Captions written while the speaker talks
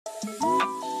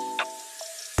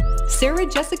Sarah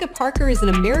Jessica Parker is an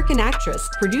American actress,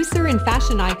 producer, and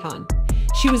fashion icon.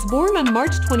 She was born on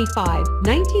March 25,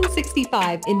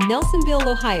 1965 in Nelsonville,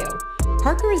 Ohio.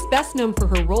 Parker is best known for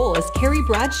her role as Carrie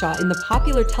Bradshaw in the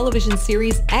popular television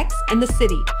series X and the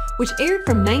City, which aired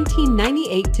from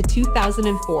 1998 to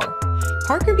 2004.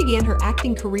 Parker began her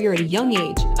acting career at a young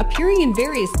age, appearing in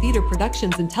various theater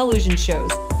productions and television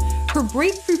shows. Her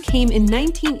breakthrough came in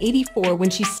 1984 when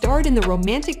she starred in the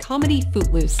romantic comedy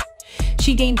Footloose.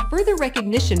 She gained further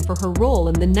recognition for her role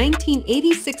in the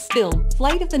 1986 film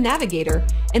Flight of the Navigator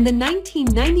and the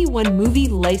 1991 movie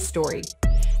Life Story.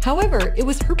 However, it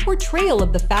was her portrayal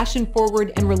of the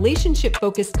fashion-forward and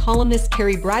relationship-focused columnist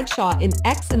Carrie Bradshaw in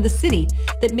X and the City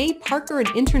that made Parker an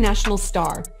international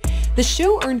star. The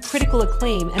show earned critical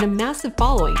acclaim and a massive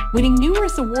following, winning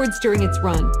numerous awards during its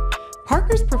run.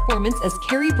 Parker's performance as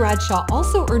Carrie Bradshaw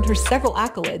also earned her several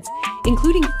accolades,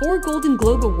 including 4 Golden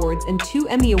Globe Awards and 2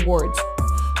 Emmy Awards.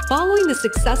 Following the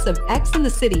success of X and the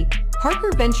City,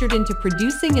 Parker ventured into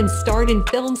producing and starred in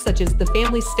films such as The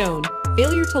Family Stone,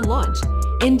 Failure to Launch,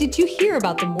 and Did You Hear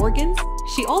About the Morgans?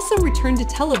 She also returned to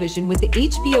television with the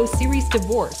HBO series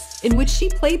Divorce, in which she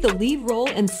played the lead role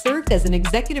and served as an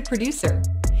executive producer.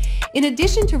 In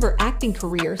addition to her acting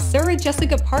career, Sarah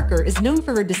Jessica Parker is known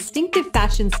for her distinctive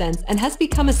fashion sense and has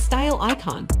become a style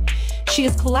icon. She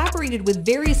has collaborated with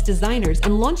various designers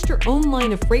and launched her own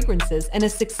line of fragrances and a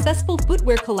successful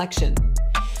footwear collection.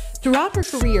 Throughout her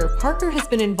career, Parker has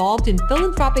been involved in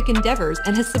philanthropic endeavors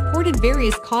and has supported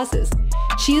various causes.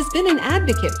 She has been an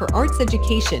advocate for arts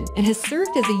education and has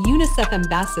served as a UNICEF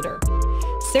ambassador.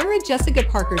 Sarah Jessica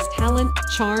Parker's talent,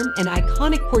 charm, and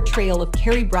iconic portrayal of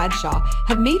Carrie Bradshaw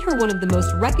have made her one of the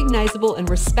most recognizable and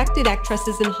respected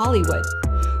actresses in Hollywood.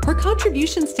 Her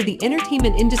contributions to the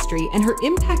entertainment industry and her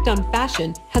impact on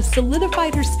fashion have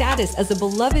solidified her status as a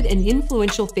beloved and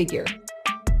influential figure.